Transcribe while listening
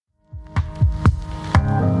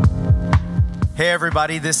Hey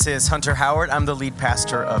everybody, this is Hunter Howard. I'm the lead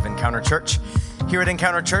pastor of Encounter Church. Here at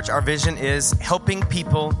Encounter Church, our vision is helping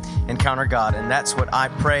people encounter God, and that's what I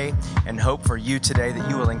pray and hope for you today, that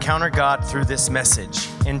you will encounter God through this message.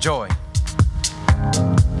 Enjoy.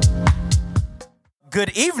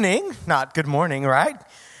 Good evening, not good morning, right?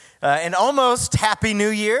 And almost Happy New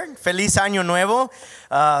Year, Feliz Año Nuevo,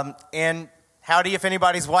 and howdy if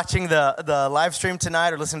anybody's watching the live stream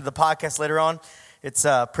tonight or listening to the podcast later on. It's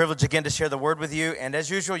a privilege again to share the word with you, and as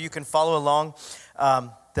usual, you can follow along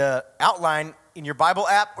the outline in your Bible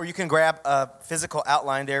app, or you can grab a physical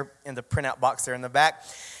outline there in the printout box there in the back.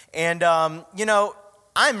 And I'm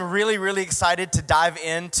really excited to dive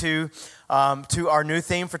into to our new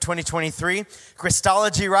theme for 2023,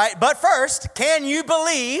 Christology, right? But first, can you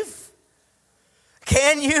believe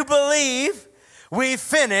we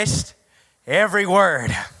finished every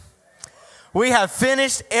word? We have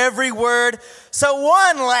finished every word. So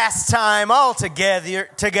one last time, all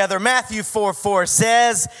together, Matthew 4:4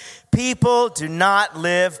 says, people do not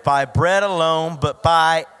live by bread alone, but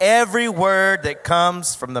by every word that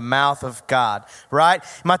comes from the mouth of God, right?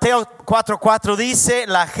 Mateo 4:4 dice,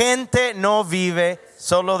 la gente no vive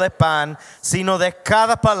solo de pan, sino de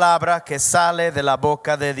cada palabra que sale de la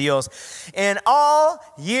boca de Dios. And all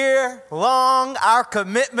year long, our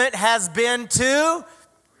commitment has been to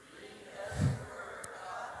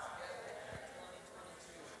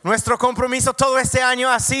Nuestro compromiso todo este año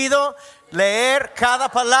ha sido leer cada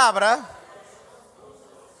palabra.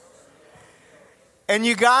 And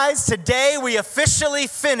you guys, today we officially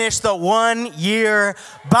finished the 1 year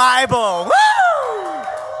Bible. Woo!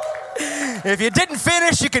 If you didn't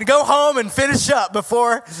finish, you can go home and finish up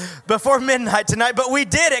before midnight tonight. But we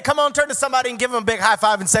did it. Come on, turn to somebody and give them a big high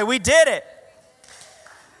five and say, we did it.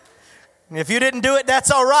 And if you didn't do it, that's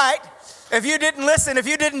all right. If you didn't listen, if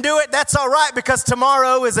you didn't do it, that's all right, because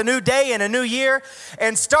tomorrow is a new day and a new year.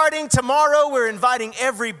 And starting tomorrow, we're inviting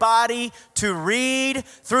everybody to read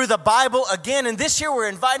through the Bible again. And this year, we're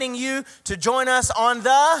inviting you to join us on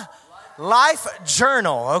the Life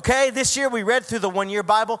Journal, okay? This year, we read through the 1 year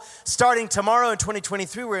Bible. Starting tomorrow in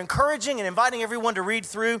 2023, we're encouraging and inviting everyone to read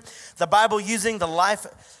through the Bible using the Life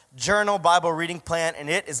Journal Bible reading plan, and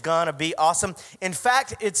it is going to be awesome. In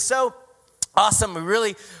fact, it's so awesome. We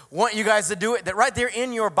really want you guys to do it. That right there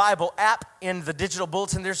in your Bible app, in the digital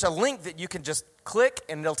bulletin, there's a link that you can just click,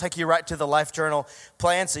 and it'll take you right to the Life Journal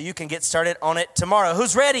plan, so you can get started on it tomorrow.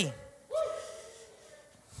 Who's ready?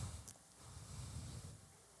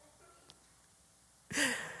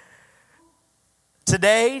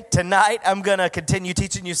 Tonight, I'm going to continue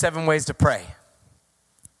teaching you 7 ways to pray.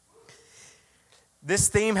 This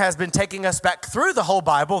theme has been taking us back through the whole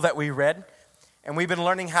Bible that we read, and we've been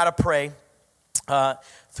learning how to pray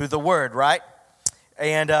through the Word, right?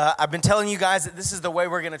 And I've been telling you guys that this is the way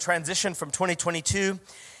we're going to transition from 2022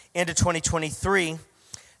 into 2023.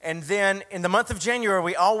 And then in the month of January,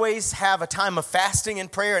 we always have a time of fasting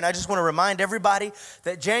and prayer. And I just want to remind everybody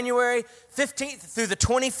that January 15th through the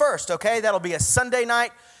 21st, okay, that'll be a Sunday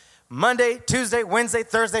night, Monday, Tuesday, Wednesday,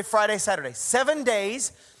 Thursday, Friday, Saturday. 7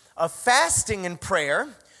 days of fasting and prayer.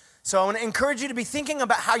 So I want to encourage you to be thinking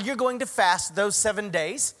about how you're going to fast those 7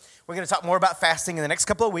 days. We're going to talk more about fasting in the next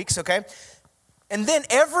couple of weeks, okay? And then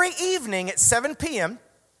every evening at 7 p.m.,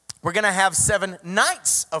 we're going to have 7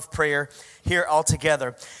 nights of prayer here all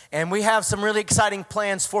together. And we have some really exciting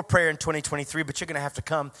plans for prayer in 2023, but you're going to have to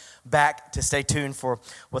come back to stay tuned for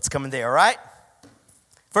what's coming there, all right?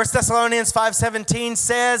 1 Thessalonians 5:17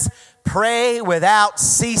 says, pray without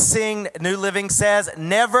ceasing. New Living says,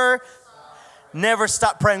 never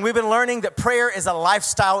stop praying. We've been learning that prayer is a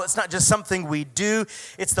lifestyle. It's not just something we do.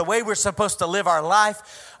 It's the way we're supposed to live our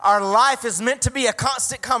life. Our life is meant to be a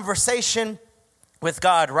constant conversation with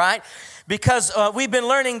God, right? Because we've been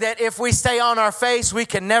learning that if we stay on our face, we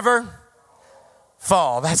can never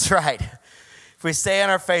fall. That's right. If we stay on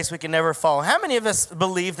our face, we can never fall. How many of us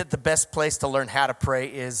believe that the best place to learn how to pray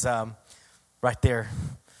is right there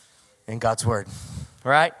in God's Word,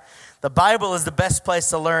 right? The Bible is the best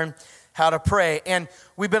place to learn how to pray. And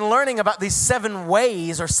we've been learning about these 7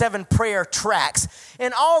 ways or 7 prayer tracks.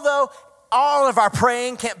 And although all of our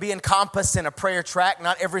praying can't be encompassed in a prayer track,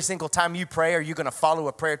 not every single time you pray are you going to follow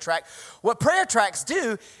a prayer track. What prayer tracks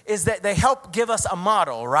do is that they help give us a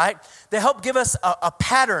model, right? They help give us a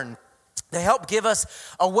pattern. They help give us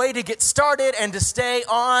a way to get started and to stay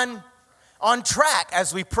on track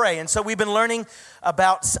as we pray. And so we've been learning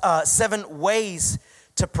about 7 ways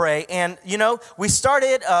to pray. And, we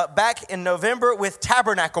started back in November with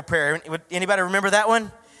tabernacle prayer. Anybody remember that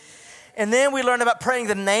one? And then we learned about praying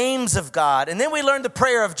the names of God. And then we learned the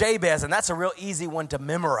prayer of Jabez, and that's a real easy one to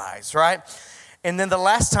memorize, right? And then the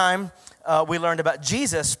last time we learned about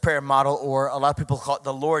Jesus' prayer model, or a lot of people call it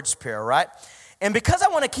the Lord's Prayer, right? And because I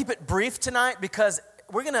want to keep it brief tonight, because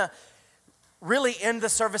we're going to really end the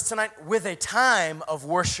service tonight with a time of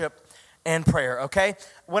worship and prayer, okay?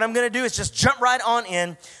 What I'm going to do is just jump right on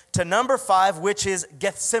in to number 5, which is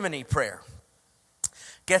Gethsemane prayer.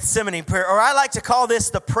 Gethsemane prayer, or I like to call this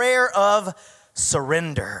the prayer of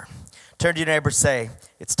surrender. Turn to your neighbor and say,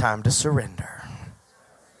 it's time to surrender.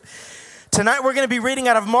 Tonight we're going to be reading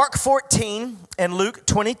out of Mark 14 and Luke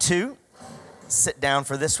 22. Sit down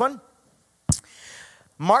for this one.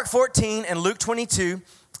 Mark 14 and Luke 22,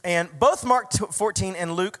 and both Mark 14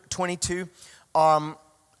 and Luke 22 are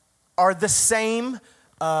the same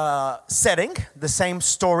setting, the same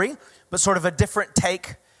story, but sort of a different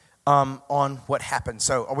take on what happened.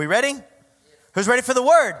 So are we ready? Who's ready for the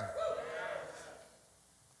word?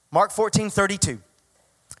 Mark 14:32.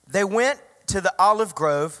 They went to the olive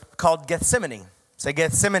grove called Gethsemane. Say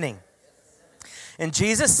Gethsemane. And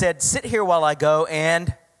Jesus said, sit here while I go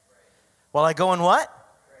and and what?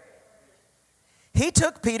 He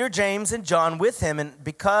took Peter, James, and John with him,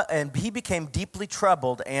 and he became deeply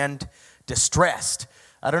troubled and distressed.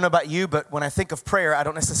 I don't know about you, but when I think of prayer, I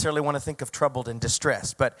don't necessarily want to think of troubled and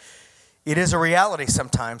distressed, but it is a reality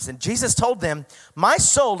sometimes. And Jesus told them, my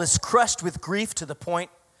soul is crushed with grief to the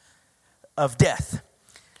point of death.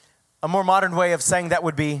 A more modern way of saying that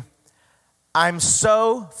would be, I'm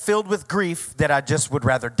so filled with grief that I just would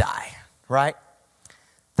rather die, right?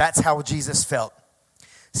 That's how Jesus felt.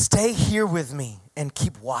 Stay here with me and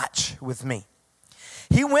keep watch with me.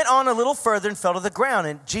 He went on a little further and fell to the ground,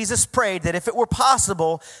 and Jesus prayed that if it were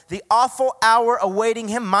possible, the awful hour awaiting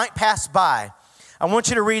him might pass by. I want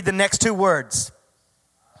you to read the next 2 words.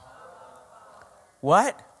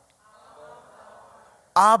 What?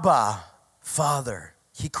 Abba, Father,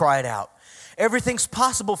 he cried out. Everything's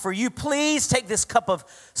possible for you. Please take this cup of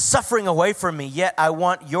suffering away from me, yet I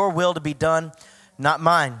want your will to be done, not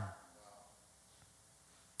mine.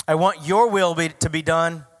 I want your will to be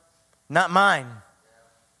done, not mine.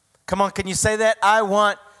 Come on, can you say that? I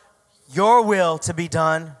want your will to be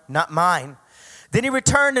done, not mine. Then he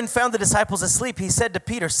returned and found the disciples asleep. He said to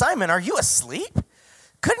Peter, Simon, are you asleep?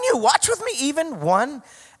 Couldn't you watch with me even 1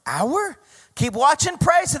 hour? Keep watch and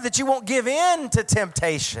pray so that you won't give in to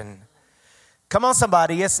temptation. Come on,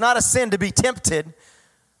 somebody. It's not a sin to be tempted.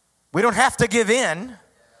 We don't have to give in.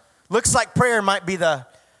 Looks like prayer might be the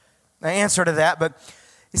answer to that, but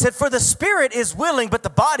he said, for the spirit is willing, but the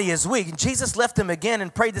body is weak. And Jesus left them again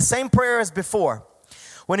and prayed the same prayer as before.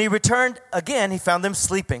 When he returned again, he found them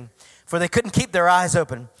sleeping, for they couldn't keep their eyes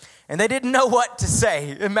open. And they didn't know what to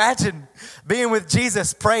say. Imagine being with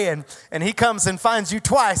Jesus praying, and he comes and finds you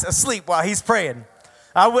twice asleep while he's praying.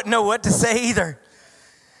 I wouldn't know what to say either.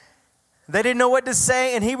 They didn't know what to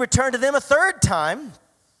say, and he returned to them a 3rd time.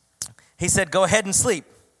 He said, go ahead and sleep.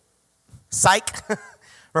 Psych.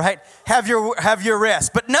 Right? Have your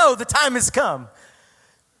rest. But no, the time has come.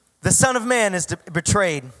 The Son of Man is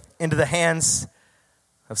betrayed into the hands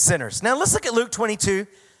of sinners. Now let's look at Luke 22.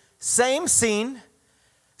 Same scene,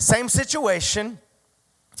 same situation,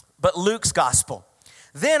 but Luke's gospel.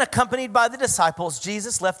 Then, accompanied by the disciples,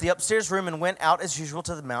 Jesus left the upstairs room and went out as usual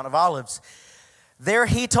to the Mount of Olives. There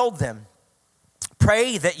he told them,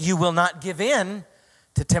 pray that you will not give in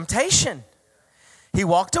to temptation. He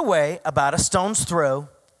walked away about a stone's throw,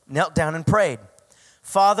 knelt down and prayed,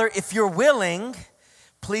 Father, if you're willing,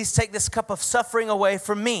 please take this cup of suffering away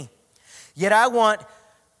from me. Yet I want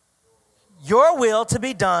your will to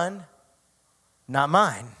be done, not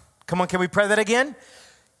mine. Come on, can we pray that again?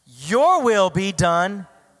 Your will be done,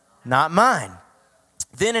 not mine.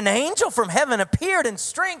 Then an angel from heaven appeared and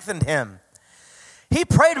strengthened him. He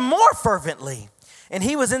prayed more fervently, and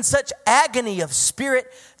he was in such agony of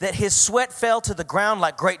spirit that his sweat fell to the ground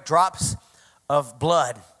like great drops of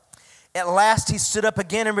blood. At last he stood up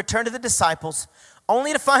again and returned to the disciples,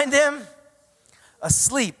 only to find them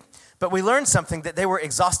asleep. But we learned something, that they were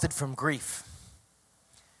exhausted from grief.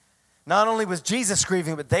 Not only was Jesus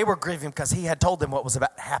grieving, but they were grieving because he had told them what was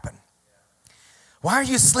about to happen. Why are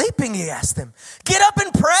you sleeping, he asked them. Get up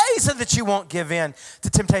and pray so that you won't give in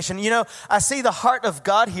to temptation. You know, I see the heart of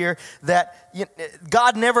God here, that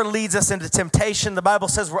God never leads us into temptation. The Bible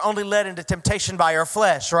says we're only led into temptation by our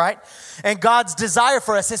flesh, right? And God's desire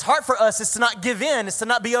for us, his heart for us, is to not give in, is to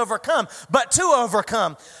not be overcome, but to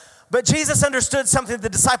overcome. But Jesus understood something the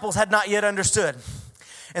disciples had not yet understood.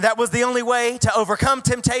 And that was the only way to overcome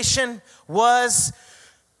temptation was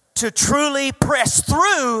to truly press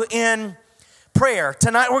through in prayer.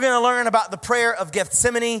 Tonight we're going to learn about the prayer of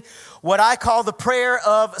Gethsemane, what I call the prayer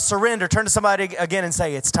of surrender. Turn to somebody again and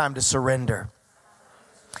say, it's time to surrender.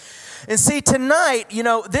 And see, tonight,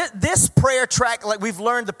 this prayer track, like we've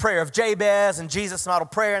learned the prayer of Jabez and Jesus model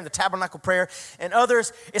prayer and the tabernacle prayer and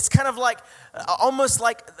others, it's kind of like, almost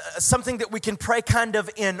like something that we can pray kind of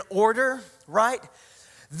in order, right?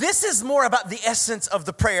 This is more about the essence of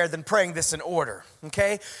the prayer than praying this in order,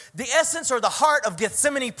 okay? The essence or the heart of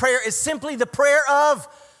Gethsemane prayer is simply the prayer of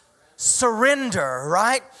surrender,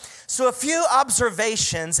 right? So a few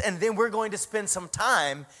observations, and then we're going to spend some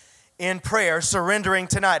time in prayer, surrendering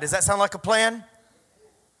tonight. Does that sound like a plan?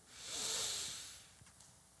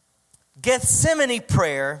 Gethsemane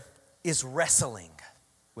prayer is wrestling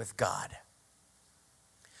with God.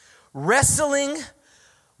 Wrestling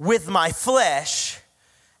with my flesh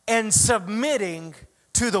and submitting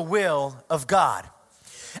to the will of God.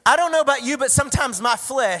 I don't know about you, but sometimes my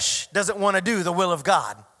flesh doesn't want to do the will of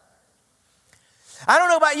God. I don't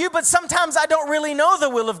know about you, but sometimes I don't really know the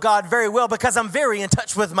will of God very well because I'm very in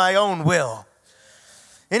touch with my own will.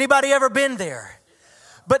 Anybody ever been there?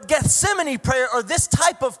 But Gethsemane prayer, or this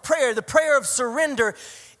type of prayer, the prayer of surrender,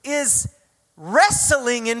 is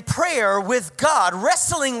wrestling in prayer with God,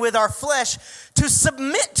 wrestling with our flesh to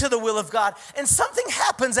submit to the will of God. And something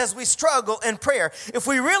happens as we struggle in prayer. If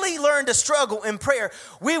we really learn to struggle in prayer,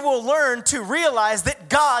 we will learn to realize that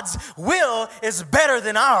God's will is better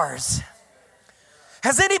than ours.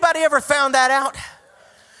 Has anybody ever found that out?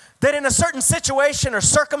 That in a certain situation or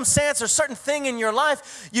circumstance or certain thing in your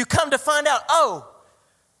life, you come to find out, oh,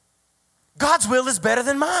 God's will is better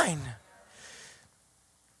than mine.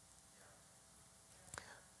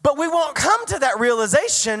 But we won't come to that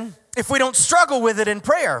realization if we don't struggle with it in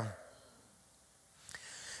prayer.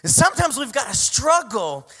 Sometimes we've got to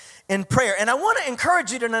struggle in prayer. And I want to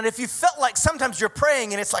encourage you tonight, if you felt like sometimes you're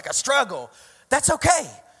praying and it's like a struggle, that's okay.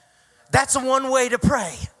 That's one way to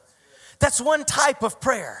pray. That's one type of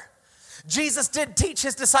prayer. Jesus did teach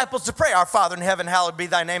his disciples to pray, our Father in heaven, hallowed be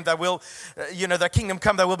thy name, thy will, thy kingdom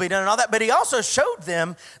come, thy will be done, and all that. But he also showed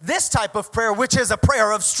them this type of prayer, which is a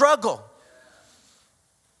prayer of struggle.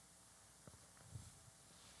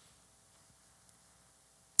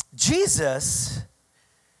 Jesus,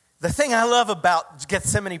 the thing I love about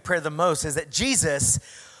Gethsemane prayer the most is that Jesus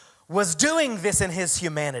was doing this in his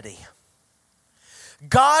humanity.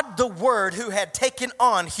 God, the Word, who had taken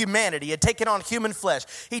on humanity, had taken on human flesh,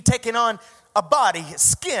 he'd taken on a body,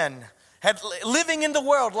 skin, living in the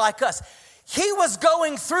world like us. He was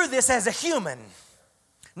going through this as a human,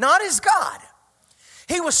 not as God.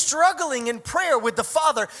 He was struggling in prayer with the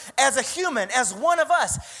Father as a human, as one of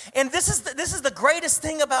us. And this is the greatest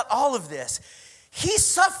thing about all of this. He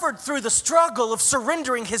suffered through the struggle of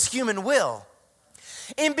surrendering his human will.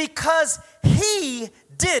 And because he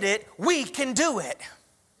did it, we can do it.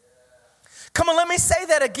 Come on, let me say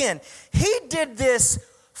that again. He did this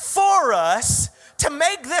for us to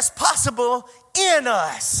make this possible in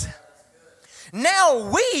us.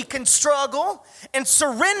 Now we can struggle and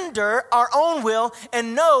surrender our own will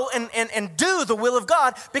and know and do the will of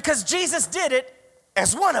God because Jesus did it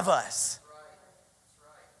as one of us.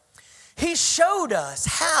 He showed us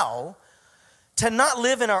how to not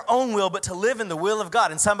live in our own will, but to live in the will of God.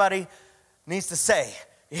 And somebody needs to say,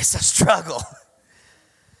 it's a struggle.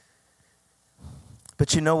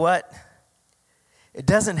 But you know what? It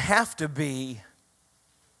doesn't have to be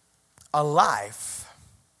a life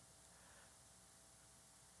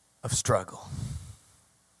of struggle.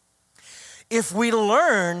 If we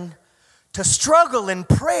learn to struggle in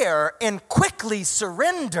prayer and quickly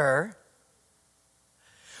surrender,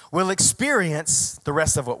 we'll experience the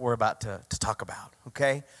rest of what we're about to talk about,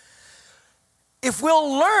 okay? If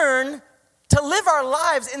we'll learn to live our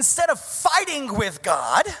lives instead of fighting with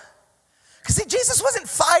God, because see, Jesus wasn't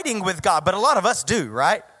fighting with God, but a lot of us do,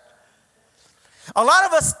 right? A lot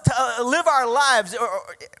of us live our lives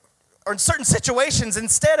or in certain situations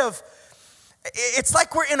instead of, it's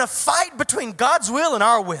like we're in a fight between God's will and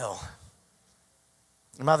our will.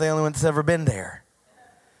 Am I the only one that's ever been there?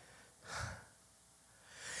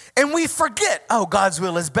 And we forget, oh, God's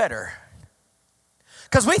will is better.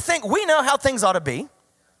 Because we think we know how things ought to be,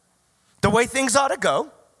 the way things ought to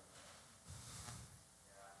go.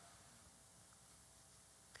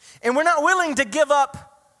 And we're not willing to give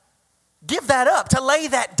that up, to lay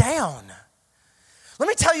that down. Let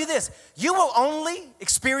me tell you this, you will only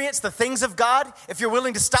experience the things of God if you're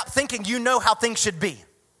willing to stop thinking you know how things should be.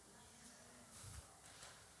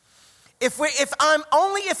 If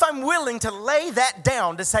I'm willing to lay that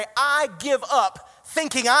down, to say I give up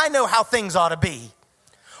thinking I know how things ought to be,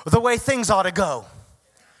 the way things ought to go,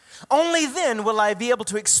 only then will I be able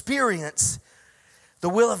to experience the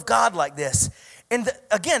will of God like this. And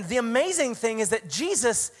again, the amazing thing is that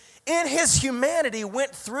Jesus in his humanity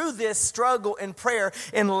went through this struggle in prayer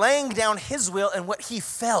and laying down his will and what he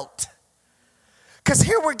felt. Because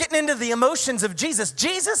here we're getting into the emotions of Jesus.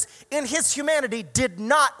 Jesus, in his humanity, did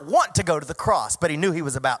not want to go to the cross, but he knew he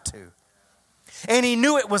was about to. And he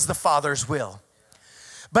knew it was the Father's will.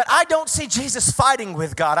 But I don't see Jesus fighting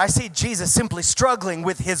with God. I see Jesus simply struggling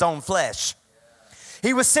with his own flesh.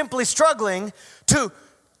 He was simply struggling to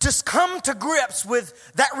just come to grips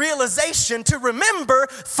with that realization, to remember,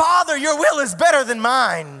 Father, your will is better than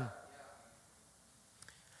mine.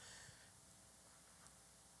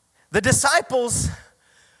 The disciples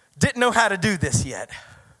didn't know how to do this yet.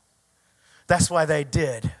 That's why they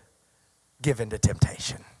did give in to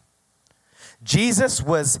temptation. Jesus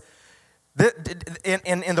was,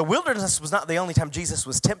 in the wilderness was not the only time Jesus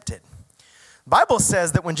was tempted. The Bible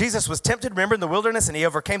says that when Jesus was tempted, remember in the wilderness, and he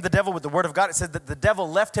overcame the devil with the word of God, it said that the devil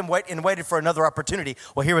left him and waited for another opportunity.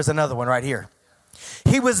 Well, here was another one right here.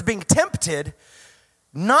 He was being tempted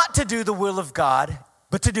not to do the will of God,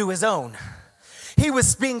 but to do his own. He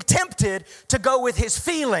was being tempted to go with his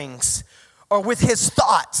feelings or with his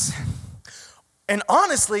thoughts. And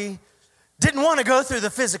honestly, didn't want to go through the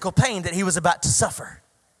physical pain that he was about to suffer.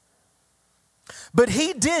 But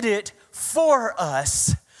he did it for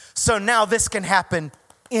us, so now this can happen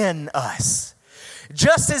in us.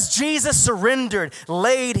 Just as Jesus surrendered,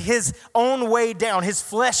 laid his own way down, his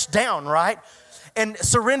flesh down, right? And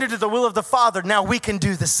surrendered to the will of the Father, now we can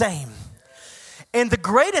do the same. And the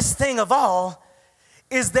greatest thing of all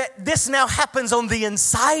is that this now happens on the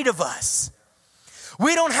inside of us.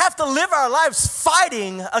 We don't have to live our lives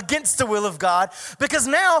fighting against the will of God, because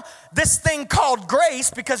now this thing called grace,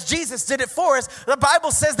 because Jesus did it for us, the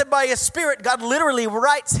Bible says that by his Spirit, God literally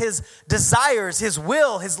writes his desires, his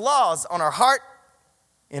will, his laws on our heart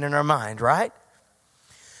and in our mind, right?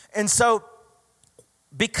 And so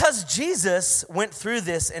because Jesus went through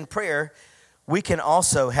this in prayer, we can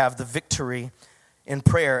also have the victory in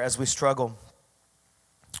prayer as we struggle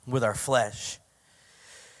with our flesh.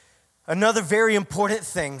 Another very important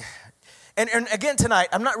thing, and again tonight,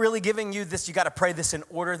 I'm not really giving you this, you got to pray this in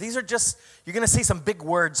order. These are just, you're going to see some big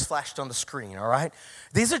words flashed on the screen, all right?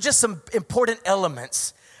 These are just some important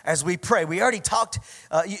elements as we pray. We already talked,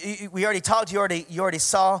 you already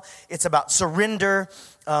saw, it's about surrender.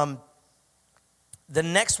 The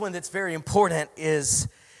next one that's very important is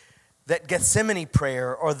that Gethsemane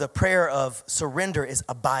prayer, or the prayer of surrender, is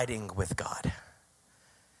abiding with God.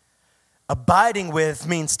 Abiding with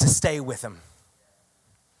means to stay with him.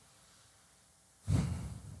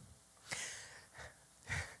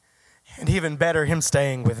 And even better, him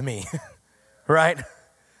staying with me, right?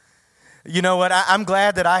 You know what? I'm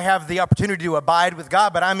glad that I have the opportunity to abide with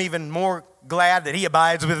God, but I'm even more glad that he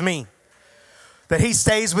abides with me, that he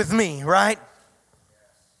stays with me, right?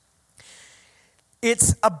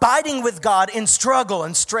 It's abiding with God in struggle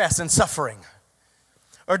and stress and suffering.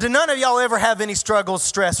 Or do none of y'all ever have any struggles,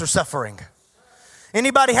 stress, or suffering?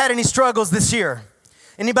 Anybody had any struggles this year?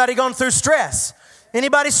 Anybody gone through stress?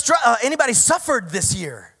 Anybody suffered this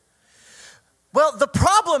year? Well, the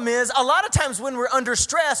problem is a lot of times when we're under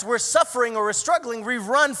stress, we're suffering or we're struggling, we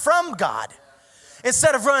run from God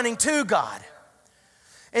instead of running to God.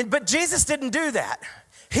 But Jesus didn't do that.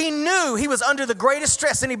 He knew he was under the greatest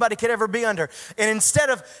stress anybody could ever be under. And instead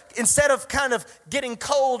of kind of getting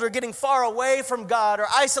cold or getting far away from God or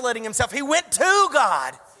isolating himself, he went to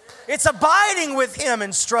God. It's abiding with him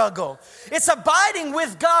in struggle. It's abiding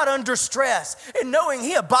with God under stress and knowing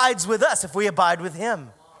he abides with us if we abide with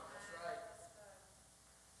him.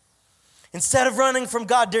 Instead of running from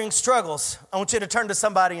God during struggles, I want you to turn to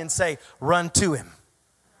somebody and say, run to him.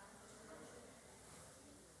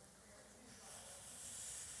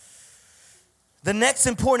 The next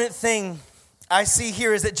important thing I see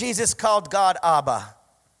here is that Jesus called God Abba.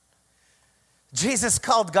 Jesus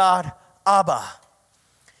called God Abba.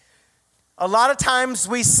 A lot of times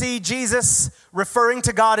we see Jesus referring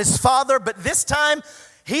to God as Father, but this time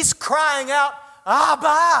he's crying out,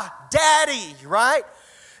 Abba, Daddy, right?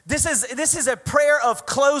 This is a prayer of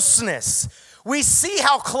closeness. We see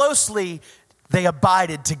how closely they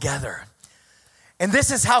abided together. And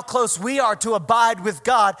this is how close we are to abide with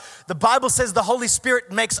God. The Bible says the Holy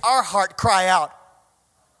Spirit makes our heart cry out,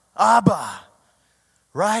 Abba,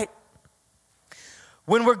 right?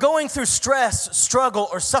 When we're going through stress, struggle,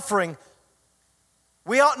 or suffering,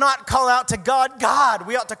 we ought not call out to God, God.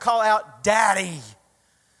 We ought to call out Daddy.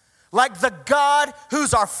 Like the God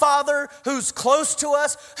who's our Father, who's close to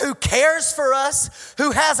us, who cares for us,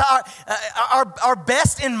 who has our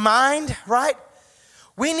best in mind, right?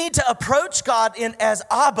 We need to approach God as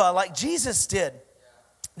Abba, like Jesus did.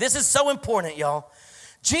 This is so important, y'all.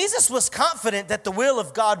 Jesus was confident that the will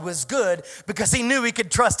of God was good because he knew he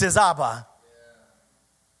could trust his Abba.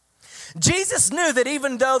 Jesus knew that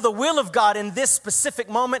even though the will of God in this specific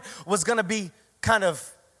moment was going to be kind of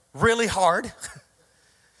really hard,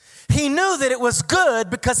 he knew that it was good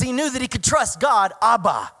because he knew that he could trust God,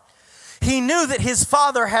 Abba. He knew that his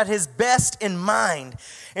Father had his best in mind.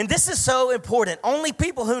 And this is so important. Only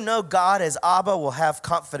people who know God as Abba will have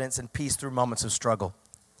confidence and peace through moments of struggle.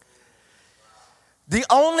 The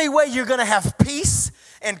only way you're going to have peace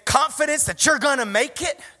and confidence that you're going to make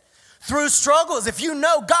it through struggle is if you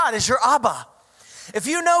know God as your Abba. If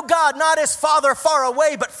you know God not as Father far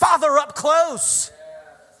away, but Father up close.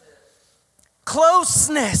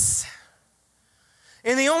 Closeness.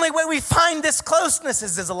 And the only way we find this closeness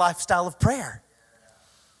is as a lifestyle of prayer.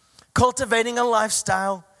 Cultivating a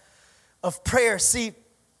lifestyle of prayer. See,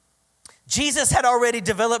 Jesus had already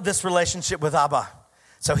developed this relationship with Abba,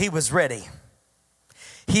 so he was ready.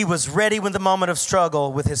 He was ready when the moment of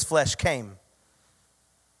struggle with his flesh came.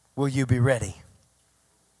 Will you be ready?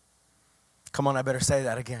 Come on, I better say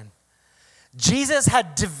that again. Jesus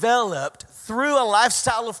had developed, through a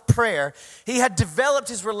lifestyle of prayer, he had developed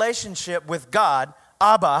his relationship with God,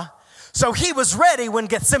 Abba, so he was ready when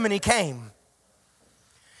Gethsemane came.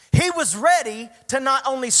 He was ready to not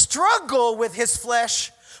only struggle with his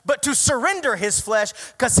flesh, but to surrender his flesh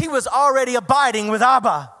because he was already abiding with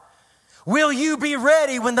Abba. Will you be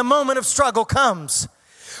ready when the moment of struggle comes?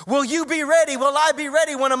 Will you be ready? Will I be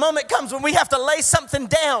ready when a moment comes when we have to lay something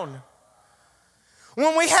down?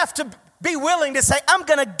 When we have to be willing to say, I'm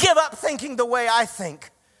going to give up thinking the way I think.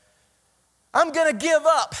 I'm going to give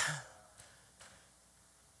up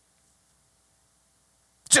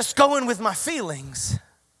just going with my feelings.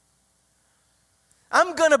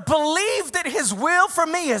 I'm going to believe that his will for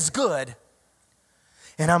me is good.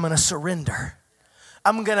 And I'm going to surrender.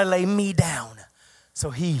 I'm going to lay me down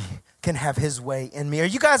so he can have his way in me. Are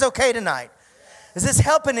you guys okay tonight? Is this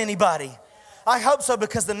helping anybody? I hope so,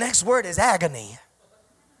 because the next word is agony.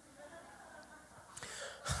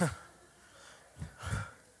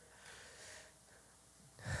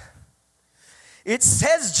 It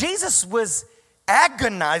says Jesus was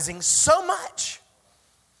agonizing so much.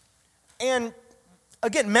 And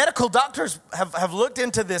again, medical doctors have looked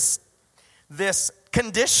into this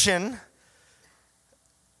condition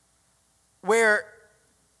where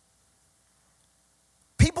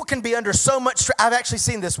people can be under so much stress. I've actually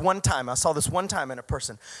seen this one time. I saw this one time in a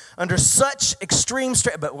person under such extreme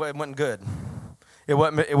stress, but it wasn't good. It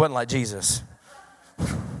wasn't like Jesus.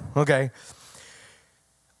 Okay.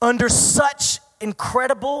 Under such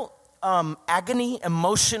incredible agony,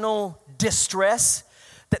 emotional distress,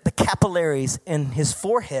 that the capillaries in his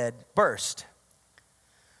forehead burst.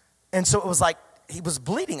 And so it was like he was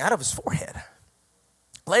bleeding out of his forehead.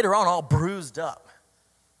 Later on, all bruised up.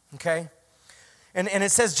 Okay? And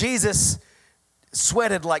it says Jesus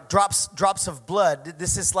sweated like drops of blood.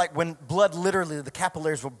 This is like when blood literally, the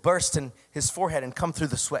capillaries will burst in his forehead and come through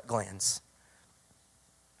the sweat glands.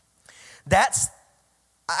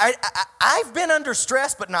 I've been under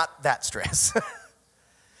stress, but not that stress.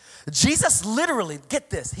 Jesus literally, get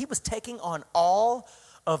this, he was taking on all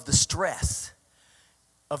of the stress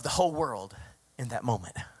of the whole world in that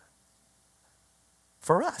moment.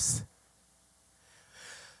 For us.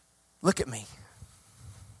 Look at me.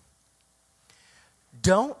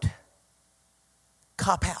 Don't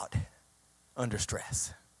cop out under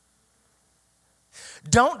stress.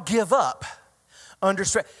 Don't give up under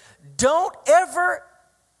stress. Don't ever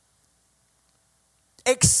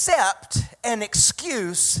accept an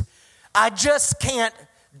excuse, I just can't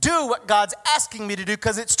do what God's asking me to do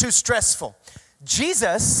because it's too stressful.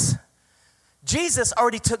 Jesus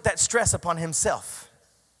already took that stress upon himself.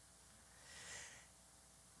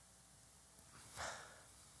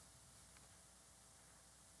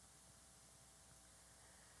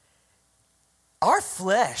 Our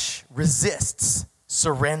flesh resists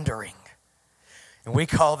surrendering. And we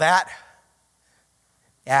call that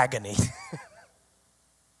agony.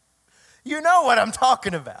 You know what I'm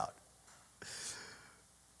talking about.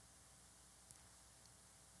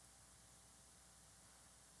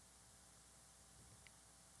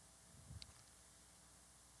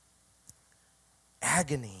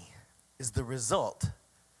 Agony is the result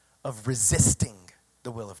of resisting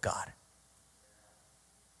the will of God.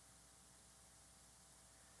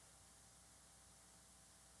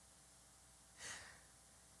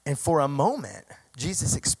 And for a moment,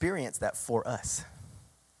 Jesus experienced that for us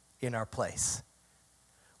in our place.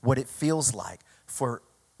 What it feels like for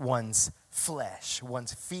one's flesh,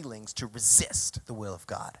 one's feelings to resist the will of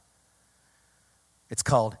God. It's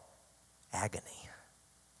called agony.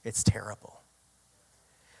 It's terrible.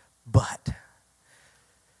 But,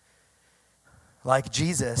 like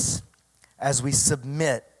Jesus, as we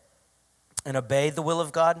submit and obey the will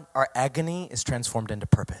of God, our agony is transformed into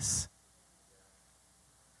purpose.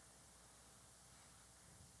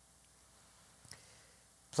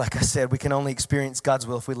 Like I said, we can only experience God's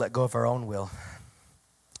will if we let go of our own will.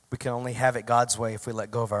 We can only have it God's way if we let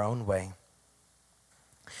go of our own way.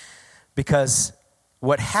 Because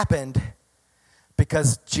what happened,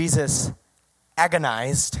 because Jesus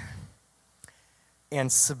agonized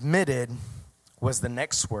and submitted, was the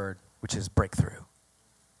next word, which is breakthrough.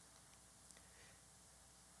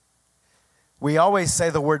 We always say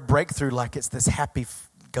the word breakthrough like it's this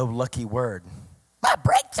happy-go-lucky word. My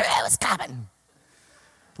breakthrough is coming.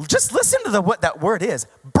 Just listen to what that word is.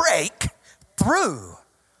 Break through.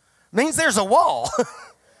 Means there's a wall.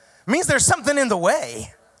 Means there's something in the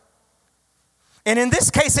way. And in this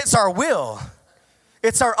case, it's our will.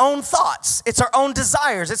 It's our own thoughts. It's our own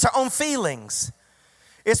desires. It's our own feelings.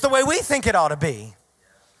 It's the way we think it ought to be.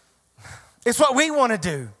 It's what we want to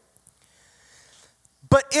do.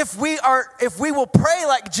 But if we will pray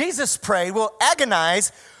like Jesus prayed, we'll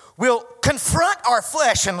agonize, we'll confront our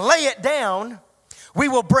flesh and lay it down, we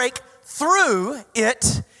will break through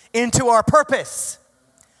it into our purpose,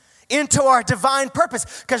 into our divine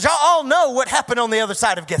purpose. Because y'all all know what happened on the other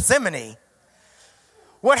side of Gethsemane.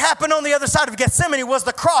 What happened on the other side of Gethsemane was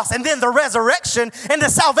the cross and then the resurrection and the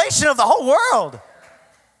salvation of the whole world.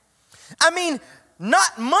 I mean,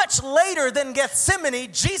 not much later than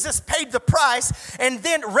Gethsemane, Jesus paid the price and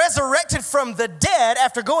then resurrected from the dead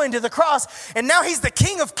after going to the cross. And now he's the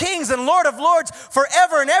King of Kings and Lord of Lords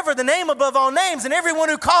forever and ever, the name above all names. And everyone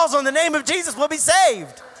who calls on the name of Jesus will be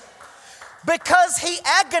saved. Because he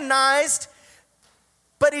agonized,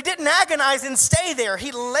 but he didn't agonize and stay there.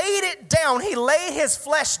 He laid it down. He laid his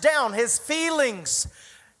flesh down, his feelings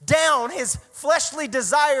down, his fleshly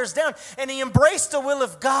desires down, and he embraced the will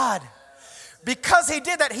of God. Because he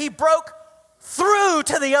did that, he broke through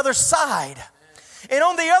to the other side. And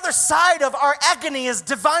on the other side of our agony is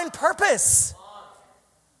divine purpose.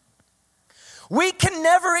 We can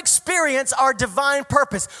never experience our divine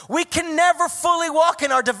purpose. We can never fully walk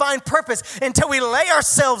in our divine purpose until we lay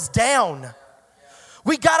ourselves down.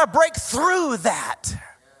 We got to break through that.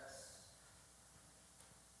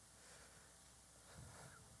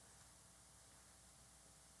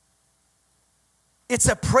 It's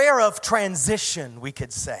a prayer of transition, we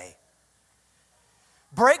could say.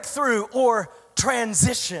 Breakthrough or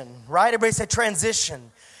transition, right? Everybody say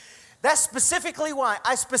transition. That's specifically why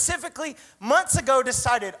I months ago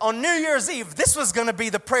decided on New Year's Eve, this was going to be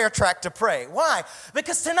the prayer track to pray. Why?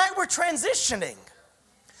 Because tonight we're transitioning.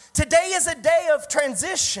 Today is a day of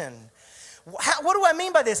transition. What do I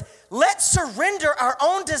mean by this? Let's surrender our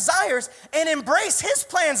own desires and embrace his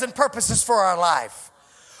plans and purposes for our life.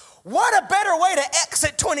 What a better way to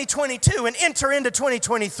exit 2022 and enter into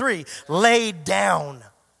 2023. Laid down,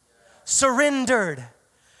 surrendered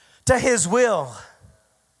to his will.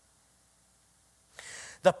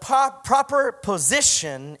 The proper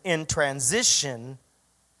position in transition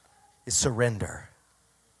is surrender.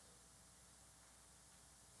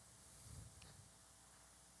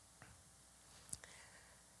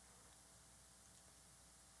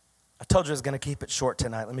 I told you I was going to keep it short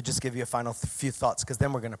tonight. Let me just give you a final few thoughts because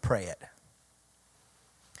then we're going to pray it.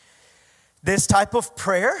 This type of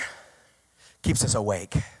prayer keeps us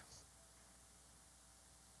awake.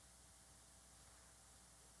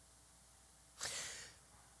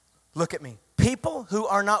 Look at me. People who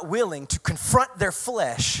are not willing to confront their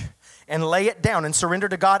flesh and lay it down and surrender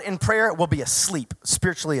to God in prayer will be asleep,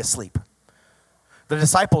 spiritually asleep. The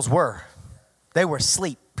disciples were. They were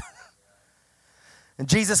asleep. And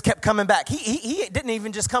Jesus kept coming back. He didn't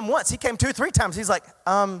even just come once. He came 2 or 3 times. He's like,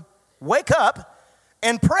 wake up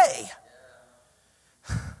and pray.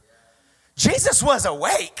 Jesus was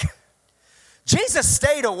awake. Jesus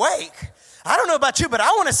stayed awake. I don't know about you, but I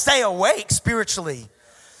want to stay awake spiritually.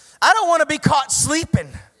 I don't want to be caught sleeping.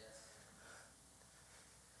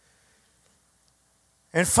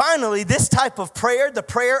 And finally, this type of prayer, the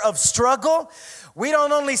prayer of struggle, we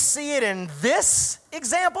don't only see it in this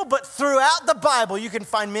example, but throughout the Bible, you can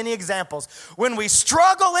find many examples. When we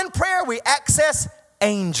struggle in prayer, we access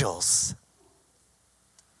angels.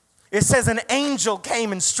 It says an angel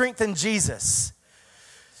came and strengthened Jesus.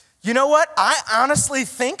 You know what? I honestly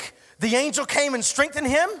think the angel came and strengthened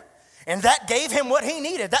him, and that gave him what he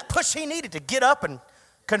needed, that push he needed to get up and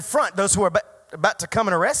confront those who are about to come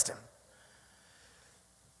and arrest him.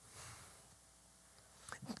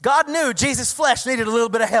 God knew Jesus' flesh needed a little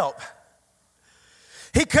bit of help.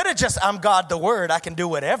 He could have just, I'm God the Word, I can do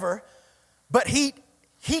whatever. But he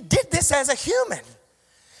did this as a human.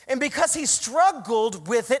 And because he struggled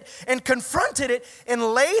with it and confronted it and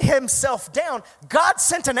laid himself down, God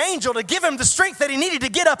sent an angel to give him the strength that he needed to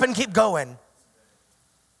get up and keep going.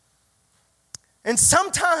 And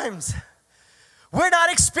sometimes we're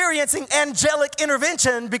not experiencing angelic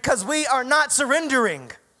intervention because we are not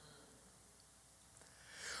surrendering.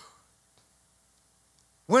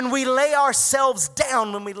 When we lay ourselves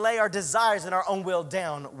down, when we lay our desires and our own will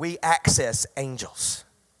down, we access angels.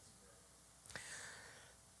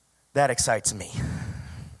 That excites me.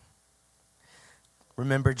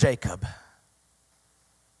 Remember Jacob?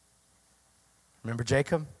 Remember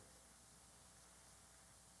Jacob?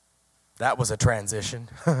 That was a transition.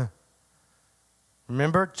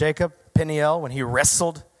 Remember Jacob, Peniel, when he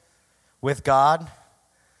wrestled with God?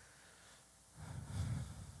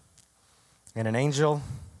 And an angel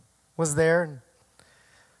was there.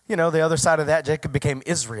 You know, the other side of that, Jacob became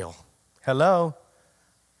Israel. Hello?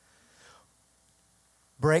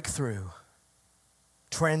 Breakthrough,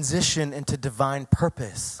 transition into divine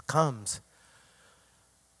purpose comes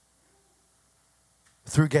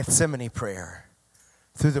through Gethsemane prayer,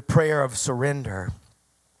 through the prayer of surrender.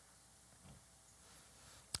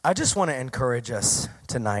 I just want to encourage us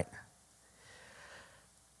tonight.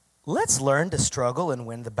 Let's learn to struggle and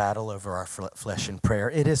win the battle over our flesh in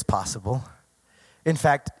prayer. It is possible. In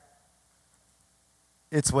fact,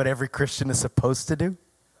 it's what every Christian is supposed to do.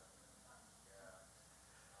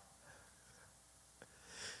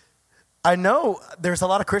 I know there's a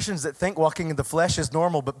lot of Christians that think walking in the flesh is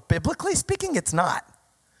normal, but biblically speaking, it's not.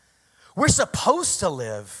 We're supposed to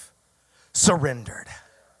live surrendered.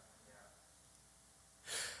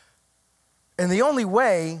 And the only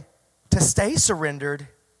way to stay surrendered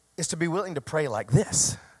is to be willing to pray like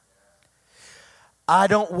this.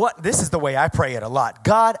 This is the way I pray it a lot.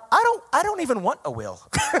 God, I don't even want a will.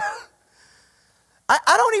 I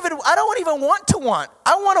don't even want to want.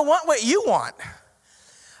 I want to want what you want.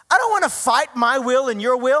 I don't want to fight my will and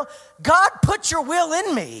your will. God, put your will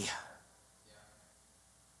in me.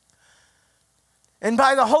 And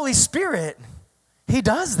by the Holy Spirit, he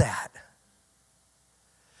does that.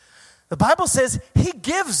 The Bible says he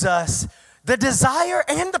gives us the desire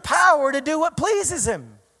and the power to do what pleases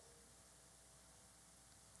him.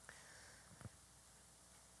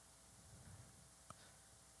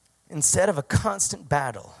 Instead of a constant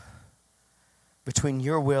battle between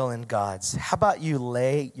your will and God's, how about you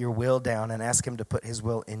lay your will down and ask him to put his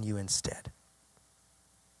will in you instead?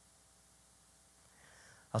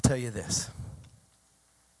 I'll tell you this.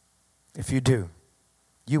 If you do,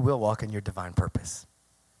 you will walk in your divine purpose.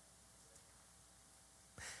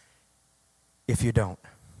 If you don't,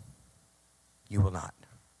 you will not.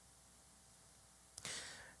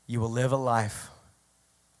 You will live a life.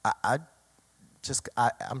 I'm just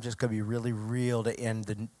going to be really real to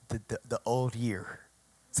end the old year,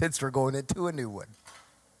 since we're going into a new one.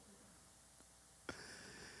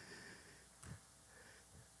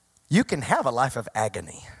 You can have a life of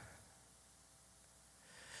agony.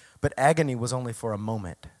 But agony was only for a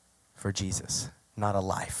moment for Jesus, not a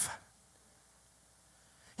life.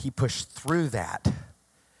 He pushed through that,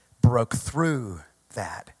 broke through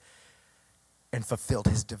that, and fulfilled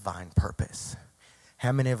his divine purpose.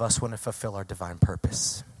 How many of us want to fulfill our divine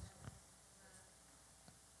purpose?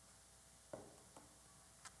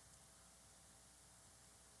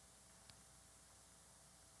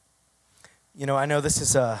 You know, I know this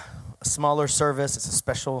is a smaller service, it's a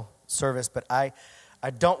special service, but I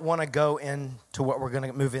don't want to go into what we're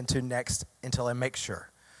going to move into next until I make sure.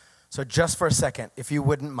 So just for a second, if you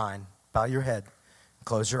wouldn't mind, bow your head,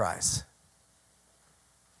 close your eyes.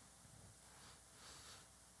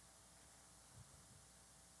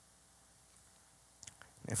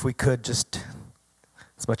 If we could just,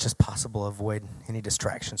 as much as possible, avoid any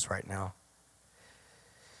distractions right now.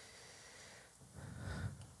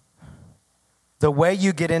 The way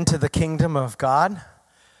you get into the kingdom of God,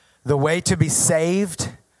 the way to be saved,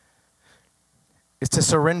 is to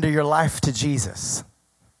surrender your life to Jesus.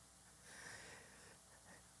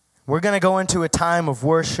 We're going to go into a time of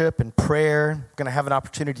worship and prayer. We're going to have an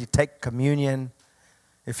opportunity to take communion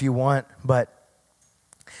if you want. But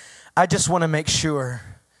I just want to make sure,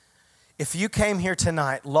 if you came here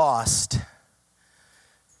tonight lost,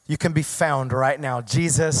 you can be found right now.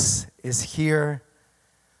 Jesus is here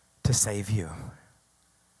to save you.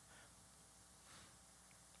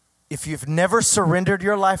 If you've never surrendered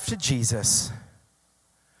your life to Jesus,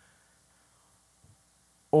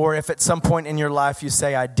 or if at some point in your life you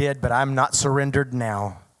say, I did, but I'm not surrendered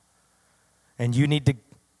now, and you need to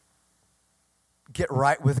get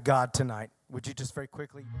right with God tonight, would you just very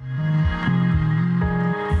quickly...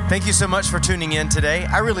 Thank you so much for tuning in today.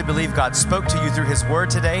 I really believe God spoke to you through His Word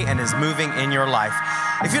today and is moving in your life.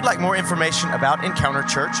 If you'd like more information about Encounter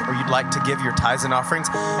Church, or you'd like to give your tithes and offerings,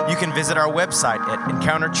 you can visit our website at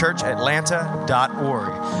encounterchurchatlanta.org.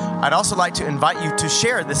 I'd also like to invite you to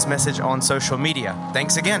share this message on social media.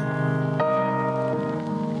 Thanks again.